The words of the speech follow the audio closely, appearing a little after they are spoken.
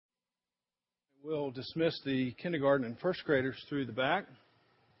We'll dismiss the kindergarten and first graders through the back.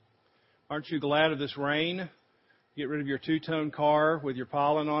 Aren't you glad of this rain? Get rid of your two-tone car with your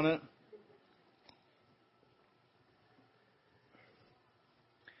pollen on it.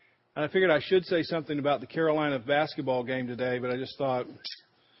 I figured I should say something about the Carolina basketball game today, but I just thought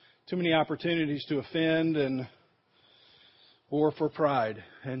too many opportunities to offend or for pride.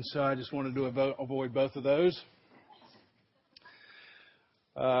 And so I just wanted to avoid both of those.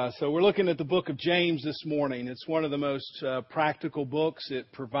 So we're looking at the book of James this morning. It's one of the most practical books. It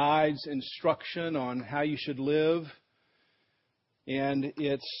provides instruction on how you should live. And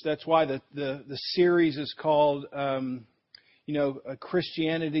that's why the series is called,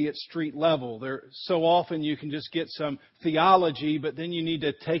 Christianity at street level. So often you can just get some theology, but then you need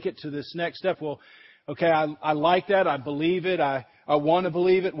to take it to this next step. Well, okay, I like that. I believe it. I want to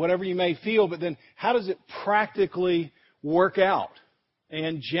believe it, whatever you may feel. But then how does it practically work out?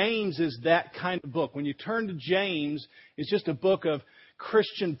 And James is that kind of book. When you turn to James, it's just a book of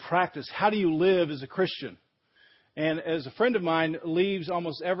Christian practice. How do you live as a Christian? And as a friend of mine leaves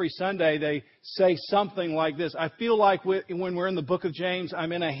almost every Sunday, they say something like this. I feel like when we're in the book of James,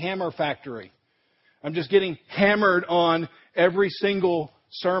 I'm in a hammer factory. I'm just getting hammered on every single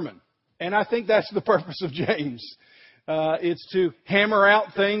sermon. And I think that's the purpose of James. It's to hammer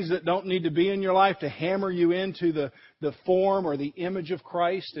out things that don't need to be in your life, to hammer you into the form or the image of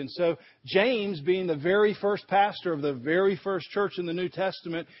Christ. And so James, being the very first pastor of the very first church in the New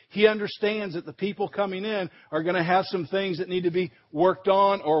Testament, he understands that the people coming in are going to have some things that need to be worked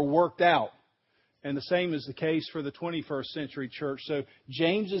on or worked out. And the same is the case for the 21st century church. So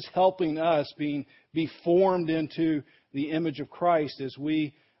James is helping us be formed into the image of Christ as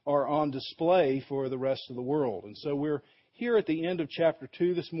we are on display for the rest of the world. And so we're here at the end of chapter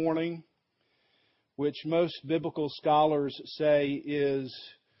 2 this morning, which most biblical scholars say is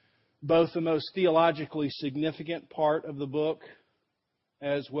both the most theologically significant part of the book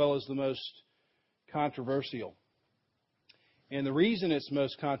as well as the most controversial. And the reason it's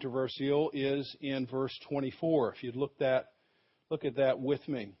most controversial is in verse 24. If you'd look at that with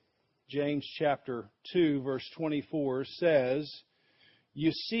me. James chapter 2, verse 24 says,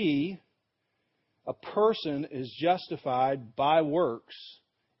 "You see, a person is justified by works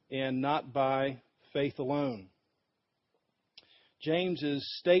and not by faith alone." James's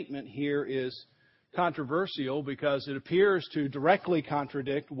statement here is controversial because it appears to directly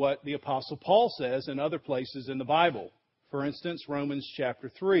contradict what the Apostle Paul says in other places in the Bible. For instance, Romans chapter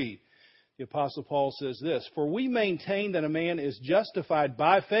 3. The Apostle Paul says this, "For we maintain that a man is justified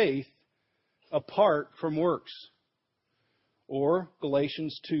by faith apart from works." Or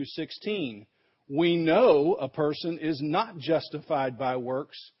Galatians 2:16, "We know a person is not justified by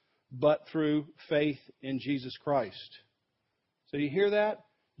works, but through faith in Jesus Christ." So you hear that?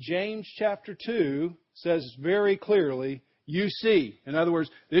 James chapter 2 says very clearly, you see. In other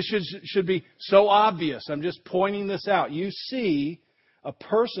words, this should be so obvious. I'm just pointing this out. You see, a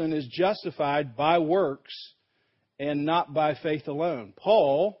person is justified by works and not by faith alone.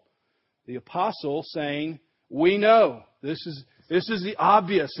 Paul, the apostle, saying, we know. This is the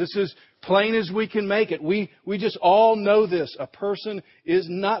obvious. This is plain as we can make it. We just all know this. A person is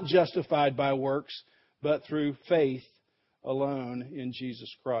not justified by works, but through faith alone in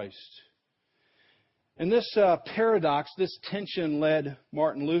Jesus Christ. And this paradox, this tension led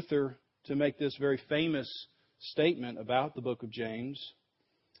Martin Luther to make this very famous statement about the book of James.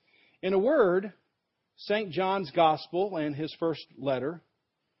 In a word, St. John's Gospel and his first letter,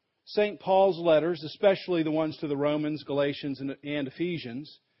 St. Paul's letters, especially the ones to the Romans, Galatians, and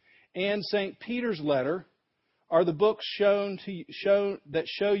Ephesians, and St. Peter's letter are the books that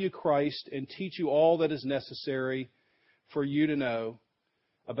show you Christ and teach you all that is necessary for you to know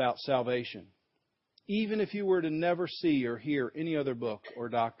about salvation, even if you were to never see or hear any other book or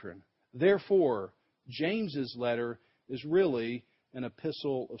doctrine. Therefore, James's letter is really an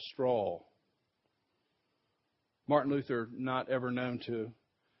epistle of straw. Martin Luther, not ever known to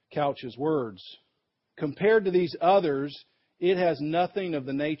couch his words. Compared to these others, it has nothing of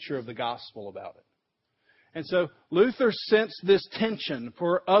the nature of the gospel about it. And so Luther sensed this tension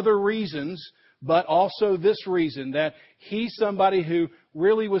for other reasons, but also this reason, that he's somebody who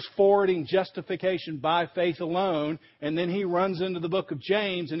really was forwarding justification by faith alone, and then he runs into the book of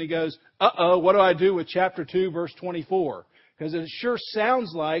James and he goes, what do I do with chapter 2, verse 24? Because it sure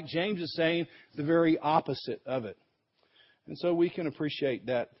sounds like James is saying the very opposite of it. And so we can appreciate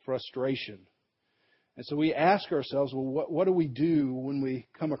that frustration. And so we ask ourselves, well, what do we do when we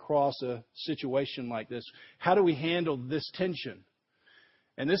come across a situation like this? How do we handle this tension?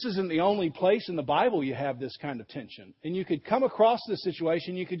 And this isn't the only place in the Bible you have this kind of tension. And you could come across this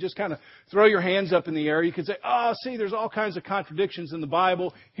situation, you could just kind of throw your hands up in the air. You could say, oh, see, there's all kinds of contradictions in the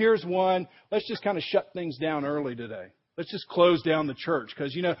Bible. Here's one. Let's just kind of shut things down early today. Let's just close down the church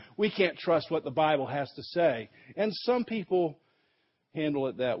because, we can't trust what the Bible has to say. And some people handle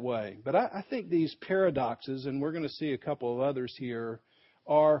it that way. But I think these paradoxes, and we're going to see a couple of others here,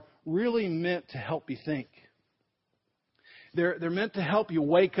 are really meant to help you think. They're meant to help you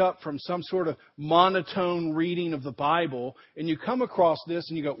wake up from some sort of monotone reading of the Bible, and you come across this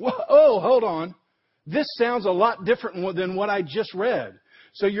and you go, whoa, oh, hold on. This sounds a lot different than what I just read.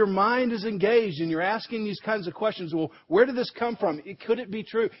 So your mind is engaged and you're asking these kinds of questions. Well, where did this come from? Could it be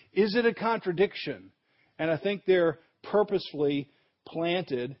true? Is it a contradiction? And I think they're purposefully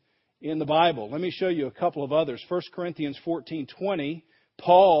planted in the Bible. Let me show you a couple of others. 1 Corinthians 14:20,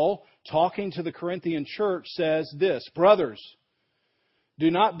 Paul, talking to the Corinthian church, says this, brothers,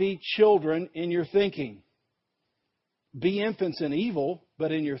 do not be children in your thinking. Be infants in evil,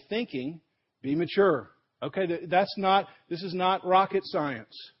 but in your thinking, be mature. Okay, this is not rocket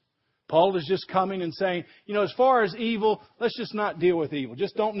science. Paul is just coming and saying, as far as evil, let's just not deal with evil.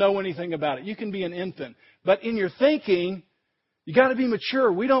 Just don't know anything about it. You can be an infant. But in your thinking, you got to be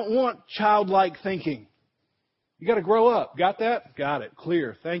mature. We don't want childlike thinking. You got to grow up. Got that? Got it.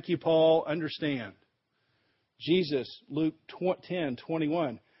 Clear. Thank you, Paul. Understand. Jesus, Luke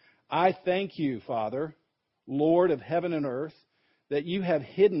 10:21. I thank you, Father, Lord of heaven and earth, that you have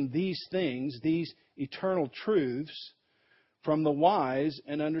hidden these things, these eternal truths, from the wise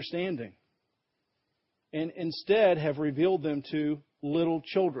and understanding, and instead have revealed them to little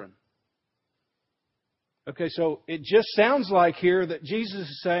children. Okay, so it just sounds like here that Jesus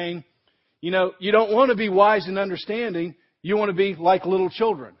is saying, you don't want to be wise and understanding. You want to be like little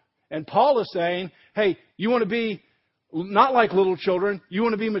children. And Paul is saying, hey, you want to be not like little children. You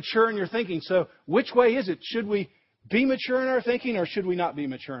want to be mature in your thinking. So which way is it? Should we be mature in our thinking or should we not be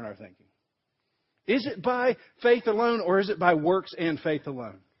mature in our thinking? Is it by faith alone or is it by works and faith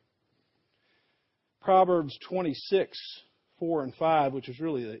alone? Proverbs 26:4 and 5, which is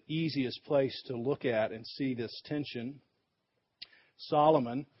really the easiest place to look at and see this tension.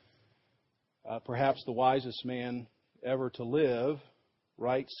 Solomon, perhaps the wisest man ever to live,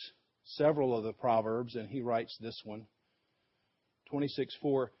 writes several of the Proverbs, and he writes this one.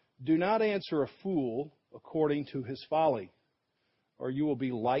 26:4, do not answer a fool according to his folly, or you will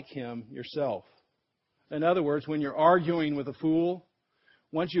be like him yourself. In other words, when you're arguing with a fool,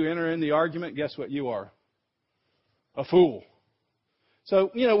 once you enter in the argument, guess what you are? A fool.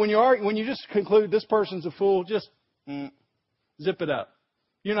 So, when you just conclude this person's a fool, just zip it up.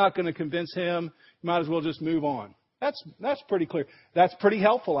 You're not going to convince him. You might as well just move on. That's pretty clear. That's pretty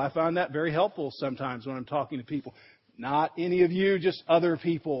helpful. I find that very helpful sometimes when I'm talking to people. Not any of you, just other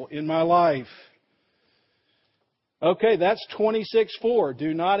people in my life. Okay, that's 26:4.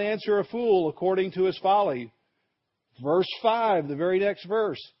 Do not answer a fool according to his folly. Verse 5, the very next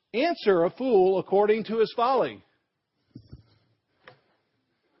verse. Answer a fool according to his folly.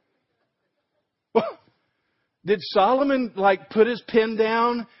 Did Solomon put his pen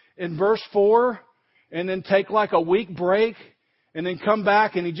down in verse 4 and then take a week break and then come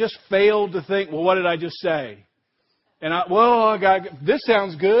back and he just failed to think, well, what did I just say? And this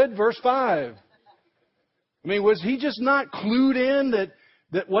sounds good. Verse 5. Was he just not clued in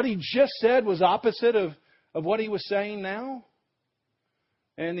that what he just said was opposite of what he was saying now?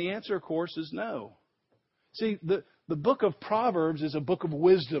 And the answer, of course, is no. See, the book of Proverbs is a book of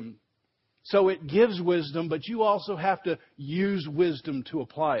wisdom. So it gives wisdom, but you also have to use wisdom to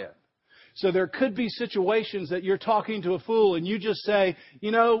apply it. So there could be situations that you're talking to a fool and you just say,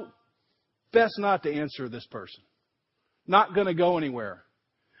 best not to answer this person. Not going to go anywhere.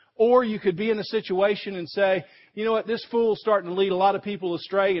 Or you could be in a situation and say, you know what, this fool's starting to lead a lot of people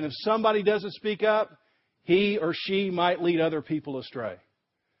astray, and if somebody doesn't speak up, he or she might lead other people astray.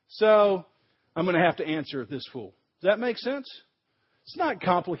 So I'm going to have to answer this fool. Does that make sense? It's not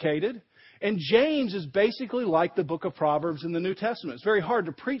complicated. And James is basically like the book of Proverbs in the New Testament. It's very hard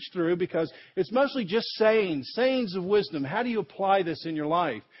to preach through because it's mostly just sayings of wisdom. How do you apply this in your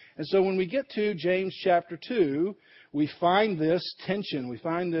life? And so when we get to James chapter 2, we find this tension. We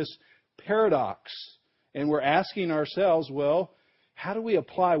find this paradox. And we're asking ourselves, well, how do we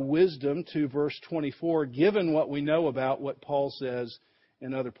apply wisdom to verse 24, given what we know about what Paul says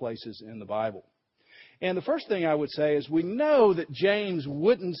in other places in the Bible? And the first thing I would say is we know that James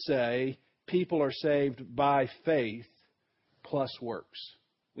wouldn't say people are saved by faith plus works.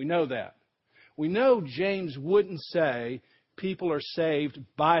 We know that. We know James wouldn't say people are saved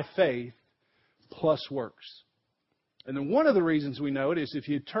by faith plus works. And then one of the reasons we know it is if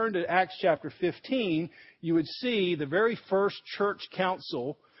you turn to Acts chapter 15, you would see the very first church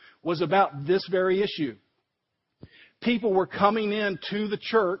council was about this very issue. People were coming in to the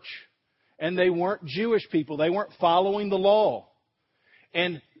church, and they weren't Jewish people. They weren't following the law.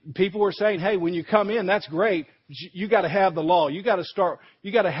 And people were saying, hey, when you come in, that's great. You got to have the law. You got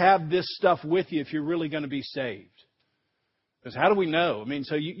to have this stuff with you if you're really going to be saved. Because how do we know? I mean,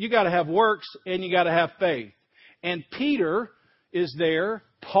 so you got to have works and you got to have faith. And Peter is there,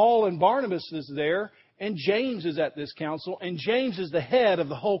 Paul and Barnabas is there, and James is at this council, and James is the head of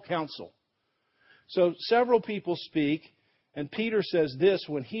the whole council. So several people speak, and Peter says this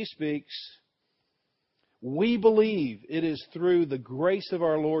when he speaks, we believe it is through the grace of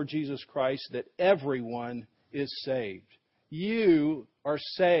our Lord Jesus Christ that everyone is saved. You are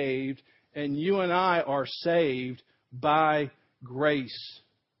saved, and you and I are saved by grace,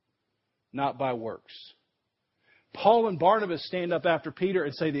 not by works. Paul and Barnabas stand up after Peter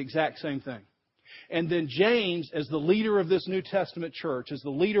and say the exact same thing. And then James, as the leader of this New Testament church, as the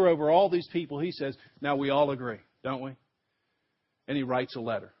leader over all these people, he says, now we all agree, don't we? And he writes a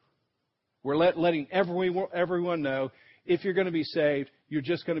letter. We're letting everyone know, if you're going to be saved, you're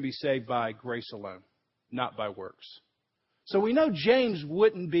just going to be saved by grace alone, not by works. So we know James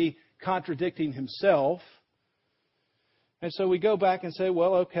wouldn't be contradicting himself. And so we go back and say,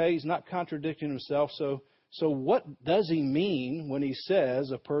 well, okay, he's not contradicting himself, so what does he mean when he says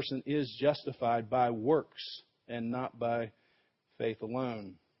a person is justified by works and not by faith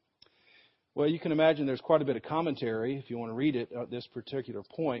alone? Well, you can imagine there's quite a bit of commentary if you want to read it at this particular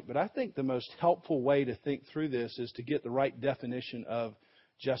point. But I think the most helpful way to think through this is to get the right definition of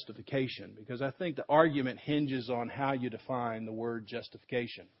justification. Because I think the argument hinges on how you define the word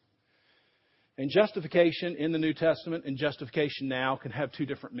justification. And justification in the New Testament and justification now can have two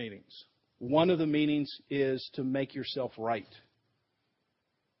different meanings. One of the meanings is to make yourself right.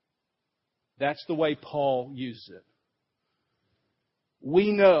 That's the way Paul uses it.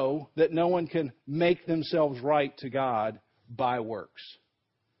 We know that no one can make themselves right to God by works.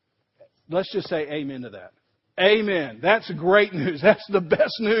 Let's just say amen to that. Amen. That's great news. That's the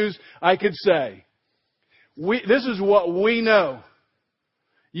best news I could say. This is what we know.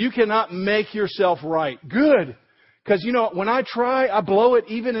 You cannot make yourself right. Good. Because, when I try, I blow it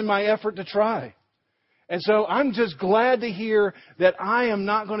even in my effort to try. And so I'm just glad to hear that I am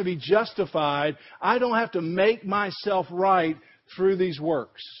not going to be justified. I don't have to make myself right through these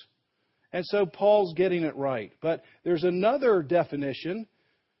works. And so Paul's getting it right. But there's another definition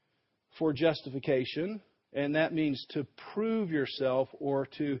for justification, and that means to prove yourself or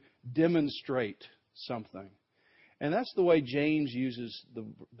to demonstrate something. And that's the way James uses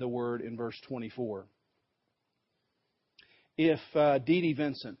the word in verse 24. If Dee Dee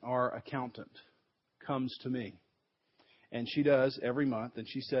Vincent, our accountant, comes to me, and she does every month, and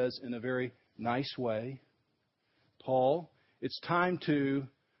she says in a very nice way, Paul, it's time to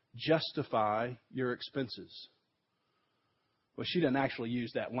justify your expenses. Well, she doesn't actually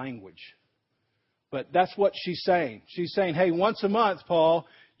use that language, but that's what she's saying. She's saying, hey, once a month, Paul,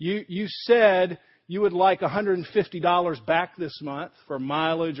 you said you would like $150 back this month for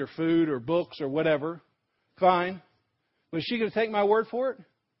mileage or food or books or whatever. Fine. Was she going to take my word for it?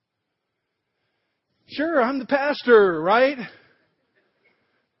 Sure, I'm the pastor, right?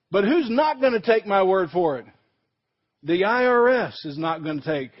 But who's not going to take my word for it? The IRS is not going to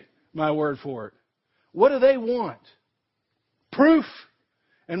take my word for it. What do they want? Proof.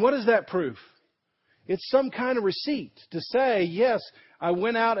 And what is that proof? It's some kind of receipt to say, yes, I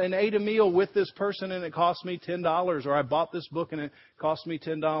went out and ate a meal with this person and it cost me $10, or I bought this book and it cost me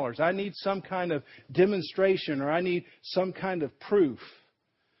 $10. I need some kind of demonstration, or I need some kind of proof.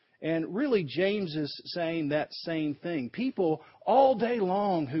 And really, James is saying that same thing. People all day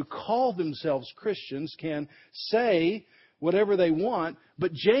long who call themselves Christians can say whatever they want,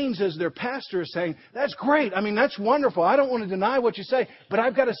 but James, as their pastor, is saying, that's great. I mean, that's wonderful. I don't want to deny what you say, but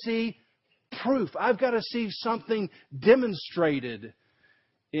I've got to see proof. I've got to see something demonstrated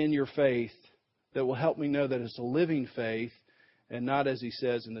in your faith that will help me know that it's a living faith and not, as he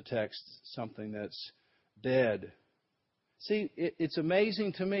says in the text, something that's dead. See, it's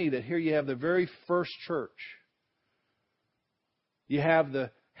amazing to me that here you have the very first church. You have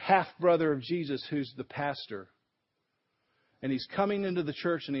the half-brother of Jesus who's the pastor. And he's coming into the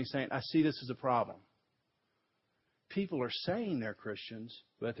church and he's saying, I see this as a problem. People are saying they're Christians,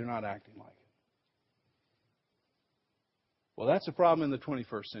 but they're not acting like it. Well, that's a problem in the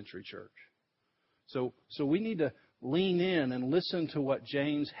 21st century church. So we need to lean in and listen to what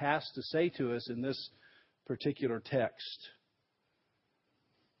James has to say to us in this particular text.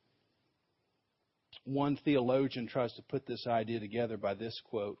 One theologian tries to put this idea together by this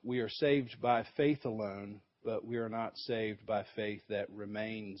quote: "We are saved by faith alone, but we are not saved by faith that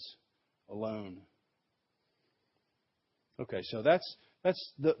remains alone." Okay, so that's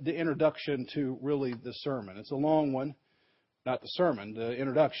the introduction to really the sermon. It's a long one, not the sermon, the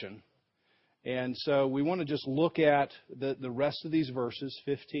introduction. And so we want to just look at the rest of these verses,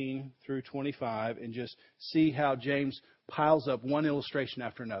 15 through 25, and just see how James piles up one illustration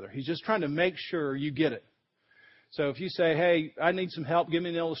after another. He's just trying to make sure you get it. So if you say, hey, I need some help, give me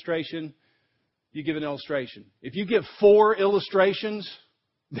an illustration, you give an illustration. If you give 4 illustrations,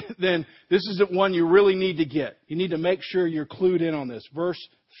 then this isn't one you really need to get. You need to make sure you're clued in on this. Verse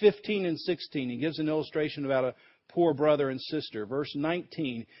 15 and 16, he gives an illustration about a poor brother and sister. Verse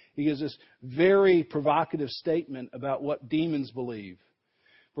 19, he gives this very provocative statement about what demons believe.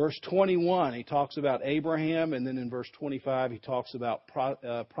 Verse 21, he talks about Abraham, and then in verse 25, he talks about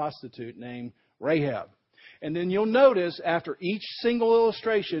a prostitute named Rahab. And then you'll notice after each single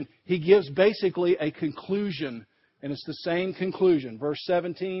illustration, he gives basically a conclusion, and it's the same conclusion. Verse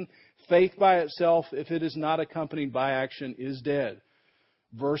 17, faith by itself, if it is not accompanied by action, is dead.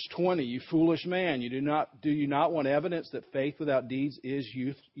 Verse 20, you foolish man, do you not want evidence that faith without deeds is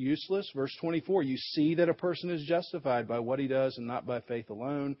useless? Verse 24, you see that a person is justified by what he does and not by faith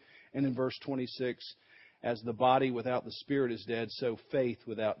alone. And in verse 26, as the body without the spirit is dead, so faith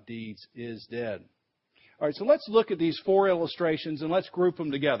without deeds is dead. All right, so let's look at these 4 illustrations and let's group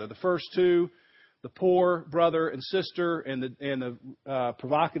them together. The first 2, the poor brother and sister, and the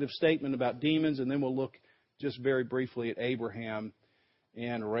provocative statement about demons, and then we'll look just very briefly at Abraham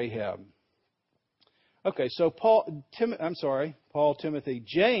and Rahab. Okay, so Paul, Timothy.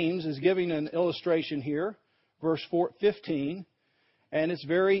 James is giving an illustration here, verse 15, and it's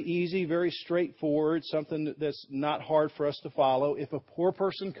very easy, very straightforward, something that's not hard for us to follow. If a poor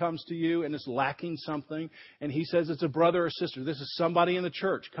person comes to you and is lacking something, and he says it's a brother or sister, this is somebody in the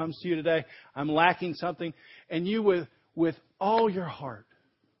church, comes to you today, I'm lacking something, and you with all your heart,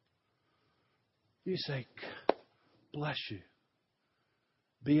 you say, bless you.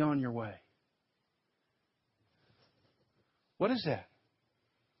 Be on your way. What is that?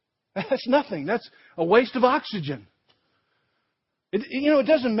 That's nothing. That's a waste of oxygen. It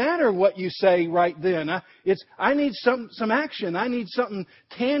doesn't matter what you say right then. I need some action. I need something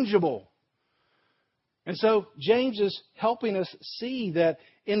tangible. And so James is helping us see that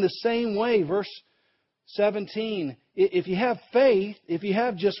in the same way, verse 17, if you have faith, if you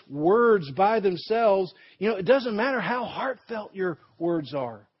have just words by themselves, it doesn't matter how heartfelt your words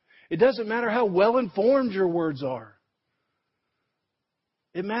are. It doesn't matter how well informed your words are.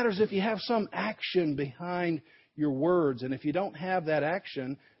 It matters if you have some action behind your words. And if you don't have that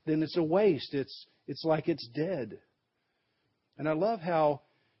action, then it's a waste. It's like it's dead. And I love how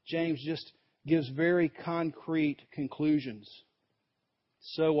James just gives very concrete conclusions.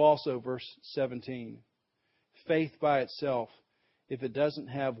 So also verse 17. Faith by itself, if it doesn't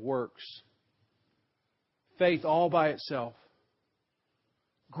have works. Faith all by itself.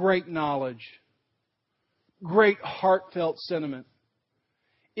 Great knowledge. Great heartfelt sentiment.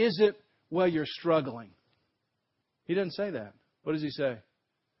 Is it, well, you're struggling? He doesn't say that. What does he say?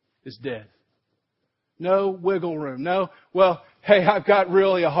 It's dead. No wiggle room. No, well, hey, I've got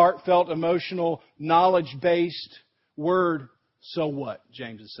really a heartfelt, emotional, knowledge-based word. So what?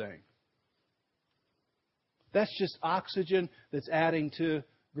 James is saying. That's just oxygen that's adding to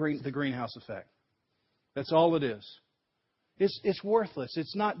the greenhouse effect. That's all it is. It's worthless.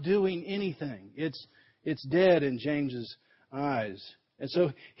 It's not doing anything. It's dead in James's eyes. And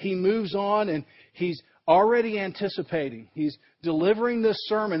so he moves on and he's already anticipating. He's delivering this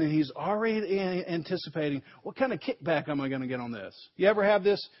sermon and he's already anticipating, what kind of kickback am I going to get on this? You ever have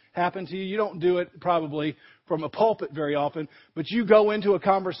this happen to you? You don't do it probably from a pulpit very often, but you go into a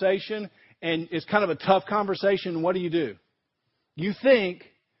conversation and it's kind of a tough conversation. And what do? You think,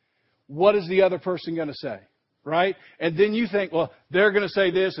 what is the other person going to say? Right? And then you think, well, they're going to say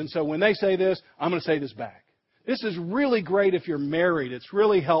this. And so when they say this, I'm going to say this back. This is really great if you're married. It's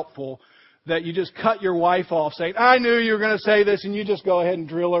really helpful that you just cut your wife off saying, I knew you were going to say this, and you just go ahead and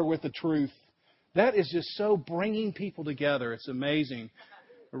drill her with the truth. That is just so bringing people together. It's amazing.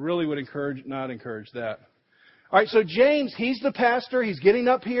 I really would not encourage that. All right, so James, he's the pastor. He's getting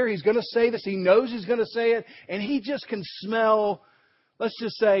up here. He's going to say this. He knows he's going to say it. And he just can smell, let's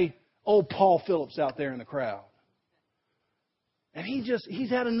just say, old Paul Phillips out there in the crowd. And he's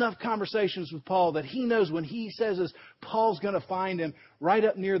had enough conversations with Paul that he knows when he says this, Paul's going to find him right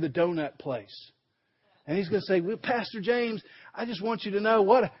up near the donut place. And he's going to say, well, Pastor James, I just want you to know,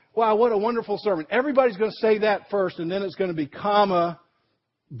 what a wonderful sermon. Everybody's going to say that first, and then it's going to be comma,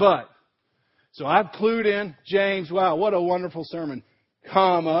 but. So I've clued in, James, wow, what a wonderful sermon,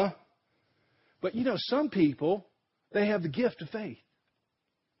 comma. But some people, they have the gift of faith.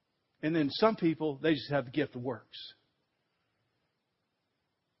 And then some people, they just have the gift of works.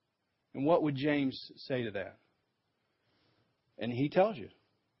 And what would James say to that? And he tells you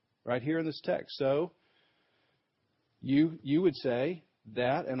right here in this text. So you would say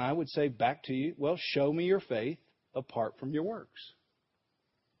that, and I would say back to you, well, show me your faith apart from your works.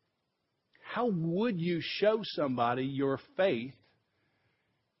 How would you show somebody your faith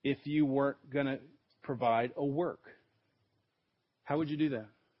if you weren't going to provide a work? How would you do that?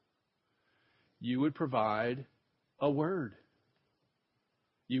 You would provide a word.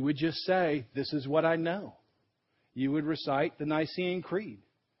 You would just say, this is what I know. You would recite the Nicene Creed.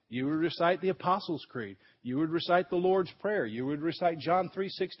 You would recite the Apostles' Creed. You would recite the Lord's Prayer. You would recite John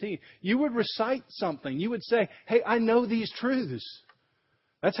 3:16. You would recite something. You would say, hey, I know these truths.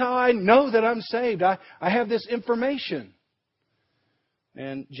 That's how I know that I'm saved. I have this information.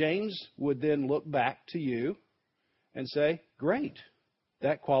 And James would then look back to you and say, great,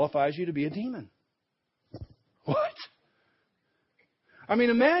 that qualifies you to be a demon. What? I mean,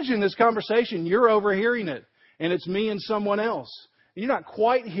 imagine this conversation. You're overhearing it, and it's me and someone else. You're not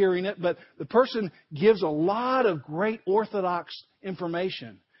quite hearing it, but the person gives a lot of great orthodox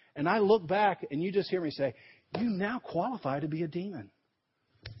information. And I look back, and you just hear me say, you now qualify to be a demon.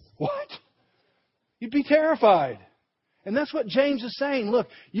 What? You'd be terrified. And that's what James is saying. Look,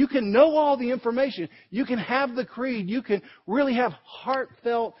 you can know all the information. You can have the creed. You can really have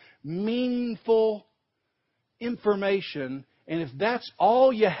heartfelt, meaningful information. And if that's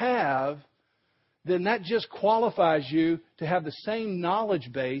all you have, then that just qualifies you to have the same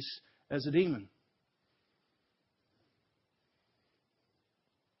knowledge base as a demon.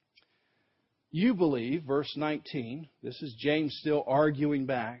 You believe, verse 19, this is James still arguing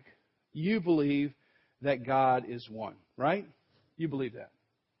back, you believe that God is one, right? You believe that.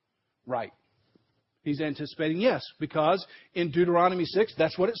 Right. He's anticipating, yes, because in Deuteronomy 6,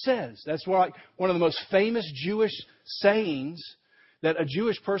 that's what it says. That's why one of the most famous Jewish sayings that a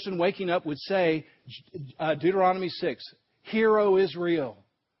Jewish person waking up would say, Deuteronomy 6, Hear, O Israel,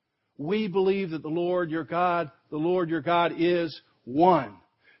 we believe that the Lord your God is one.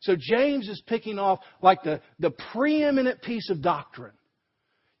 So James is picking off like the preeminent piece of doctrine.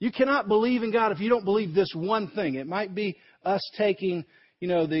 You cannot believe in God if you don't believe this one thing. It might be us taking,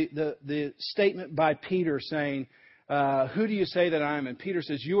 the statement by Peter saying, who do you say that I am? And Peter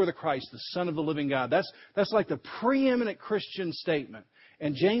says, you are the Christ, the Son of the living God. That's like the preeminent Christian statement.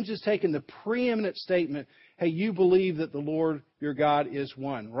 And James is taking the preeminent statement, hey, you believe that the Lord your God is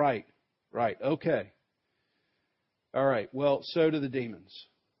one. Right. Okay. All right. Well, so do the demons.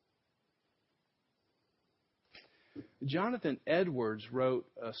 Jonathan Edwards wrote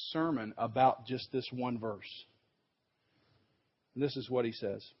a sermon about just this one verse. This is what he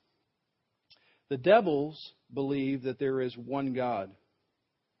says. The devils believe that there is one God,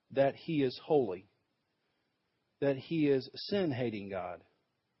 that He is holy, that He is a sin-hating God,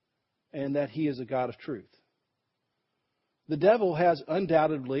 and that He is a God of truth. The devil has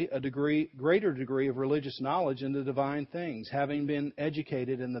undoubtedly a greater degree of religious knowledge in the divine things, having been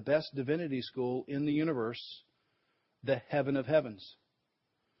educated in the best divinity school in the universe, the heaven of heavens.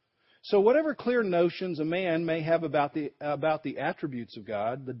 So whatever clear notions a man may have about the attributes of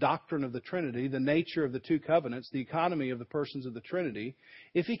God, the doctrine of the Trinity, the nature of the two covenants, the economy of the persons of the Trinity,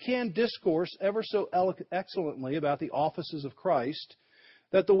 if he can discourse ever so excellently about the offices of Christ,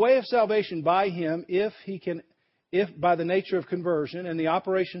 that the way of salvation by Him, if by the nature of conversion and the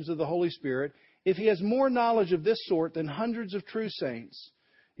operations of the Holy Spirit, if he has more knowledge of this sort than hundreds of true saints,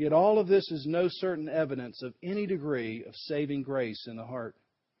 yet all of this is no certain evidence of any degree of saving grace in the heart.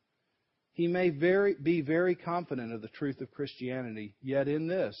 He may be very confident of the truth of Christianity, yet in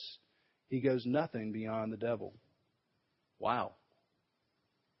this he goes nothing beyond the devil. Wow.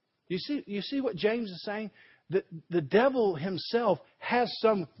 You see what James is saying? The devil himself has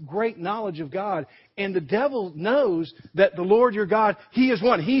some great knowledge of God, and the devil knows that the Lord your God, He is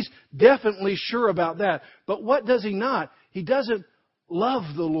one. He's definitely sure about that. But what does he not? He doesn't love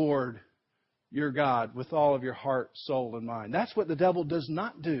the Lord your God with all of your heart, soul, and mind. That's what the devil does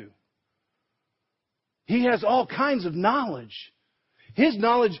not do. He has all kinds of knowledge. His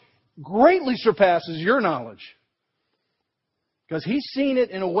knowledge greatly surpasses your knowledge. Because he's seen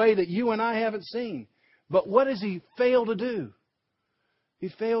it in a way that you and I haven't seen. But what does he fail to do? He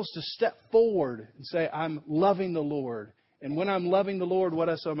fails to step forward and say, I'm loving the Lord. And when I'm loving the Lord, what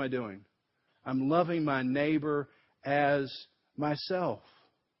else am I doing? I'm loving my neighbor as myself.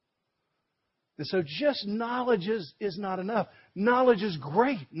 And so just knowledge is not enough. Knowledge is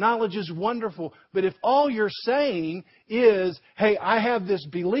great. Knowledge is wonderful. But if all you're saying is, hey, I have this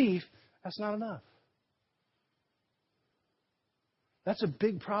belief, that's not enough. That's a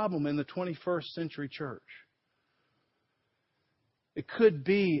big problem in the 21st century church. It could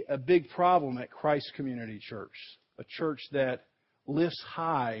be a big problem at Christ Community Church, a church that lifts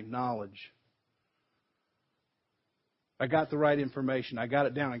high knowledge. I got the right information. I got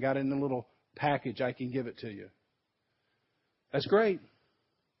it down. I got it in a little package. I can give it to you. That's great.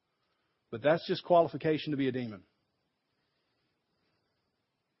 But that's just qualification to be a demon.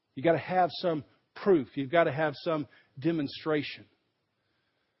 You've got to have some proof. You've got to have some demonstration.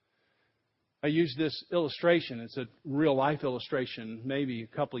 I used this illustration. It's a real life illustration maybe a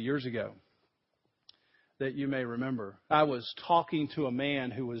couple of years ago that you may remember. I was talking to a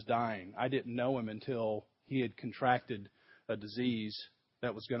man who was dying. I didn't know him until he had contracted a disease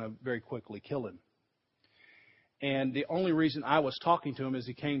that was going to very quickly kill him. And the only reason I was talking to him is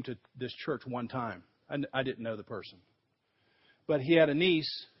he came to this church one time. I didn't know the person. But he had a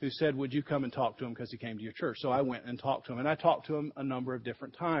niece who said, would you come and talk to him because he came to your church? So I went and talked to him. And I talked to him a number of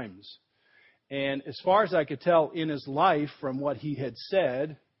different times. And as far as I could tell in his life from what he had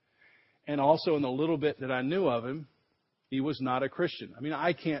said, and also in the little bit that I knew of him, he was not a Christian. I mean,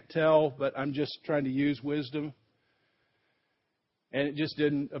 I can't tell, but I'm just trying to use wisdom. And it just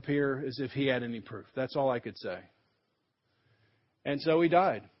didn't appear as if he had any proof. That's all I could say. And so he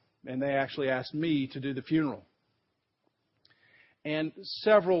died. And they actually asked me to do the funeral. And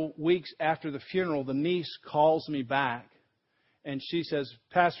several weeks after the funeral, the niece calls me back. And she says,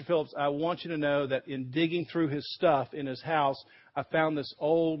 Pastor Phillips, I want you to know that in digging through his stuff in his house, I found this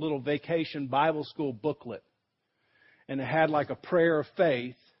old little vacation Bible school booklet. And it had like a prayer of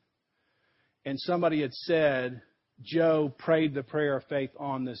faith. And somebody had said, Joe prayed the prayer of faith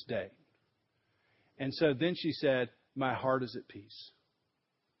on this day. And so then she said, my heart is at peace.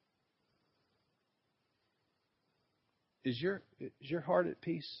 Is your heart at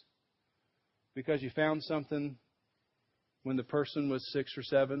peace? Because you found something when the person was 6 or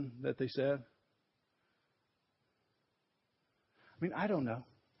 7 that they said? I mean, I don't know.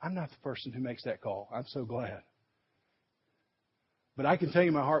 I'm not the person who makes that call. I'm so glad. But I can tell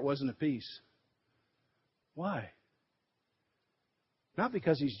you my heart wasn't at peace. Why? Not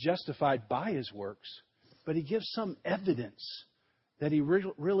because he's justified by his works, but he gives some evidence that he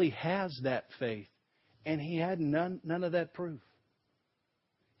really has that faith. And he had none of that proof.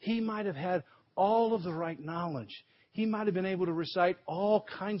 He might have had all of the right knowledge. He might have been able to recite all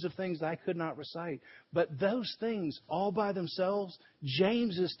kinds of things that I could not recite. But those things all by themselves,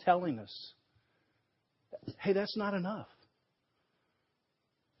 James is telling us, hey, that's not enough.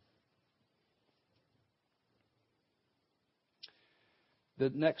 The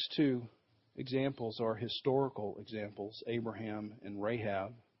next 2 examples are historical examples, Abraham and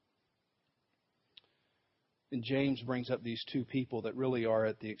Rahab. And James brings up these 2 people that really are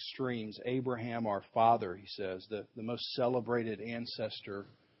at the extremes. Abraham, our father, he says, the most celebrated ancestor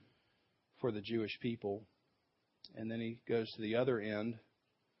for the Jewish people. And then he goes to the other end,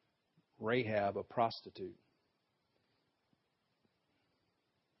 Rahab, a prostitute.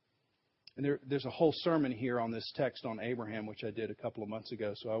 And there's a whole sermon here on this text on Abraham, which I did a couple of months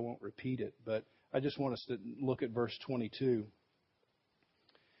ago, so I won't repeat it. But I just want us to look at verse 22.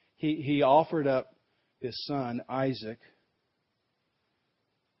 He offered up his son, Isaac.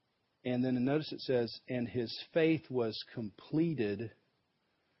 And then notice it says, and his faith was completed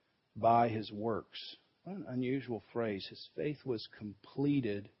by his works. What an unusual phrase. His faith was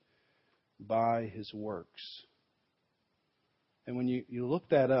completed by his works. And when you look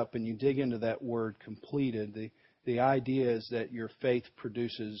that up and you dig into that word completed, the idea is that your faith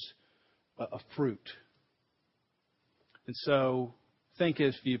produces a fruit. And so think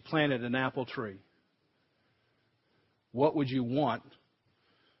if you planted an apple tree. What would you want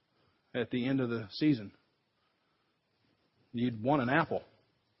at the end of the season? You'd want an apple.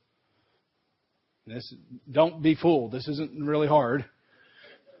 Don't be fooled. This isn't really hard.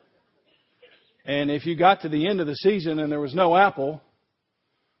 And if you got to the end of the season and there was no apple,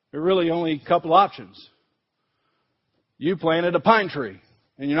 there are really only a couple options. You planted a pine tree,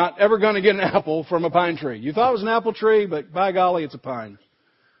 and you're not ever going to get an apple from a pine tree. You thought it was an apple tree, but by golly, it's a pine.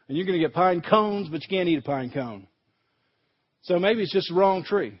 And you're going to get pine cones, but you can't eat a pine cone. So maybe it's just the wrong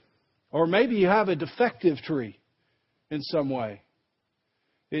tree. Or maybe you have a defective tree in some way.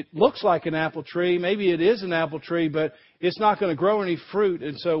 It looks like an apple tree. Maybe it is an apple tree, but it's not going to grow any fruit.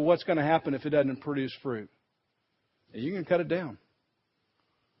 And so what's going to happen if it doesn't produce fruit? You can cut it down.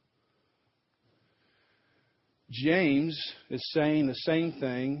 James is saying the same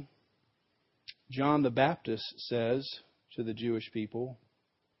thing John the Baptist says to the Jewish people,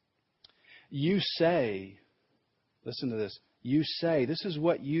 you say, listen to this, you say, this is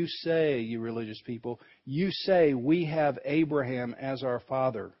what you say, you religious people. You say, we have Abraham as our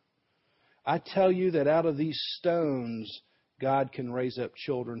father. I tell you that out of these stones, God can raise up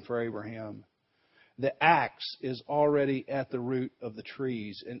children for Abraham. The axe is already at the root of the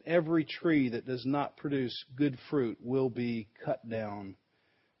trees, and every tree that does not produce good fruit will be cut down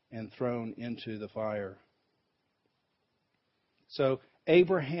and thrown into the fire. So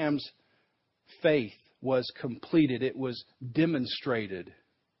Abraham's faith was completed. It was demonstrated.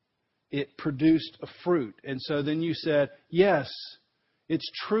 It produced a fruit. And so then you said, yes, it's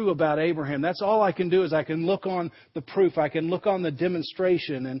true about Abraham. That's all I can do is I can look on the proof. I can look on the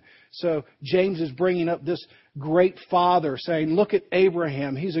demonstration. And so James is bringing up this great father saying, look at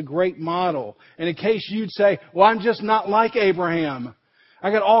Abraham. He's a great model. And in case you'd say, well, I'm just not like Abraham. I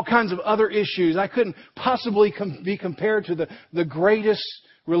got all kinds of other issues. I couldn't possibly be compared to the greatest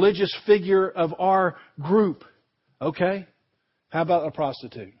religious figure of our group. Okay? How about a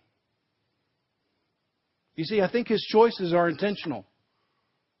prostitute? You see, I think his choices are intentional.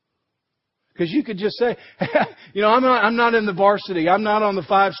 Because you could just say, I'm not in the varsity. I'm not on the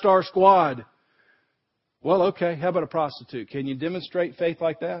 5-star squad. Well, okay. How about a prostitute? Can you demonstrate faith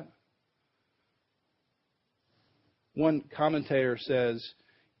like that? One commentator says,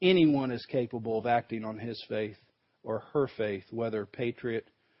 anyone is capable of acting on his faith or her faith, whether patriarch,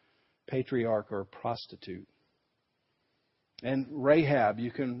 or prostitute. And Rahab,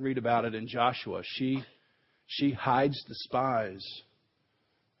 you can read about it in Joshua. She hides the spies.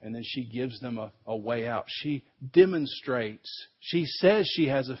 And then she gives them a way out. She demonstrates. She says she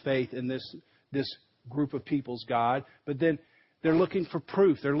has a faith in this group of people's God. But then they're looking for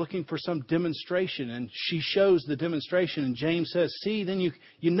proof. They're looking for some demonstration. And she shows the demonstration. And James says, see, then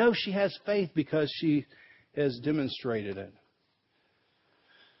you know she has faith because she has demonstrated it.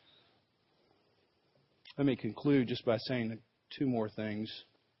 Let me conclude just by saying 2 more things.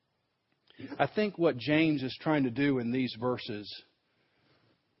 I think what James is trying to do in these verses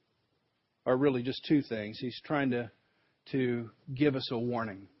are really just 2 things. He's trying to give us a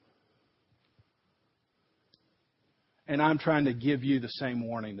warning. And I'm trying to give you the same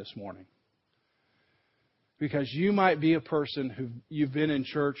warning this morning. Because you might be a person who you've been in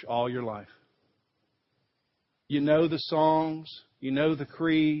church all your life. You know the songs. You know the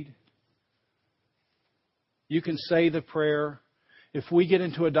creed. You can say the prayer. If we get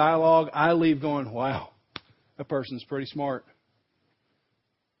into a dialogue, I leave going, wow, that person's pretty smart.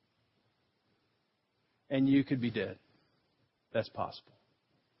 And you could be dead. That's possible.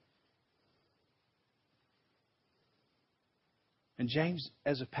 And James,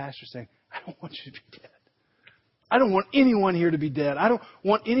 as a pastor, saying, I don't want you to be dead. I don't want anyone here to be dead. I don't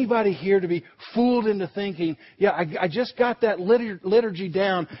want anybody here to be fooled into thinking, I just got that liturgy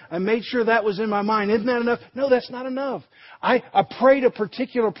down. I made sure that was in my mind. Isn't that enough? No, that's not enough. I prayed a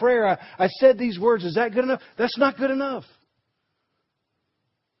particular prayer. I said these words. Is that good enough? That's not good enough.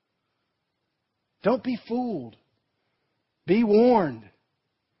 Don't be fooled. Be warned.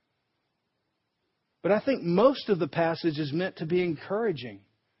 But I think most of the passage is meant to be encouraging.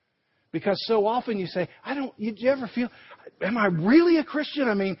 Because so often you say, do you ever feel, am I really a Christian?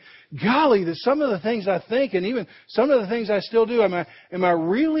 I mean, golly, some of the things I think and even some of the things I still do, am I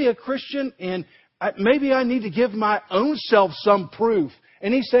really a Christian? And maybe I need to give my own self some proof.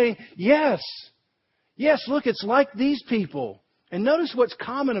 And he's saying, yes. Yes, look, it's like these people. And notice what's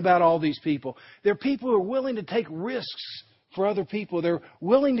common about all these people. They're people who are willing to take risks for other people. They're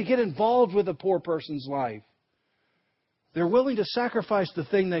willing to get involved with a poor person's life. They're willing to sacrifice the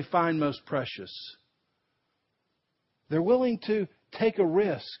thing they find most precious. They're willing to take a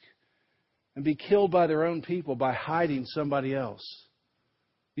risk and be killed by their own people by hiding somebody else.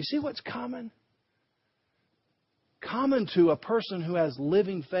 You see what's common? Common to a person who has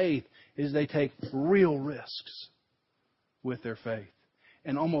living faith is they take real risks with their faith.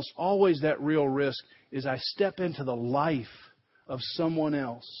 And almost always that real risk is I step into the life of someone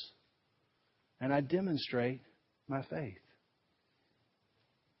else and I demonstrate my faith.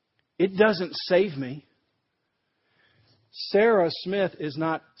 It doesn't save me. Sarah Smith is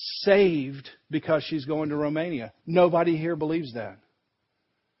not saved because she's going to Romania. Nobody here believes that.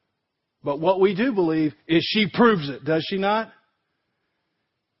 But what we do believe is she proves it, does she not?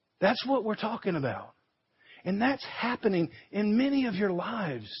 That's what we're talking about. And that's happening in many of your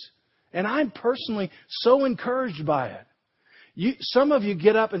lives. And I'm personally so encouraged by it. Some of you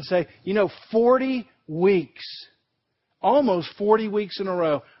get up and say, 40 weeks, almost 40 weeks in a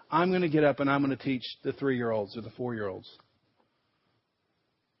row, I'm going to get up and I'm going to teach the 3-year-olds or the 4-year-olds.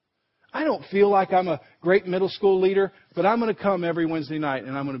 I don't feel like I'm a great middle school leader, but I'm going to come every Wednesday night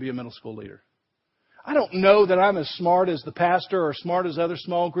and I'm going to be a middle school leader. I don't know that I'm as smart as the pastor or smart as other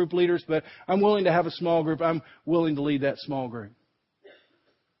small group leaders, but I'm willing to have a small group. I'm willing to lead that small group.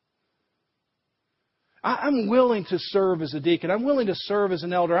 I'm willing to serve as a deacon. I'm willing to serve as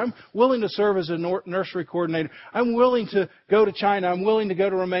an elder. I'm willing to serve as a nursery coordinator. I'm willing to go to China. I'm willing to go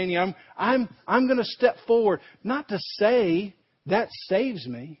to Romania. I'm going to step forward. Not to say that saves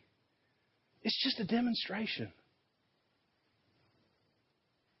me. It's just a demonstration.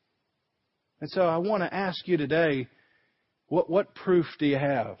 And so I want to ask you today, what proof do you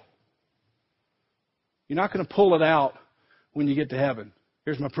have? You're not going to pull it out when you get to heaven.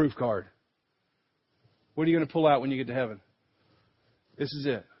 Here's my proof card. What are you going to pull out when you get to heaven? This is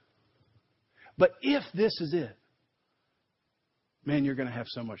it. But if this is it, man, you're going to have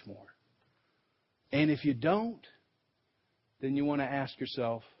so much more. And if you don't, then you want to ask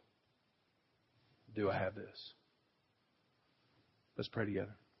yourself, do I have this? Let's pray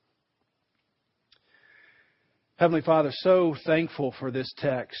together. Heavenly Father, so thankful for this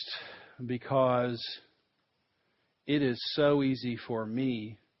text because it is so easy for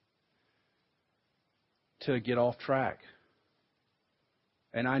me to get off track.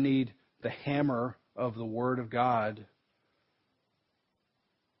 And I need the hammer of the Word of God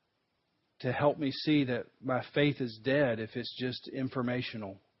to help me see that my faith is dead if it's just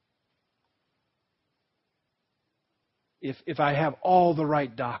informational. If I have all the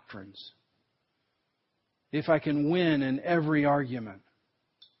right doctrines. If I can win in every argument.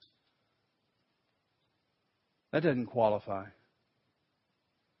 That doesn't qualify.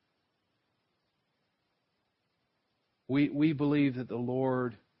 We believe that the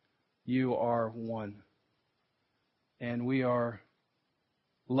Lord, you are one. And we are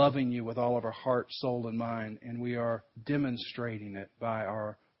loving you with all of our heart, soul, and mind. And we are demonstrating it by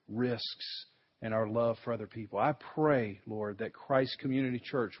our risks and our love for other people. I pray, Lord, that Christ Community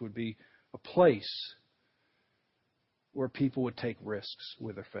Church would be a place where people would take risks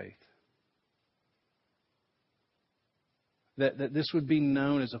with their faith. That this would be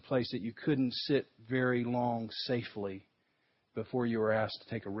known as a place that you couldn't sit very long safely before you were asked to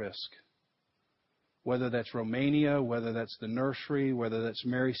take a risk. Whether that's Romania, whether that's the nursery, whether that's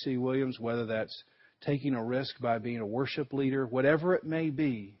Mary C. Williams, whether that's taking a risk by being a worship leader, whatever it may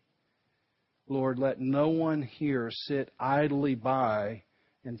be, Lord, let no one here sit idly by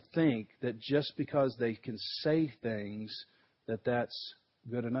and think that just because they can say things that that's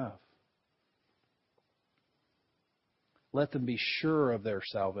good enough. Let them be sure of their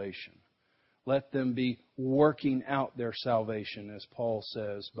salvation. Let them be working out their salvation, as Paul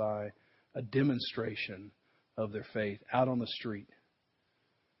says, by a demonstration of their faith out on the street.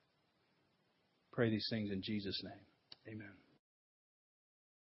 Pray these things in Jesus' name. Amen.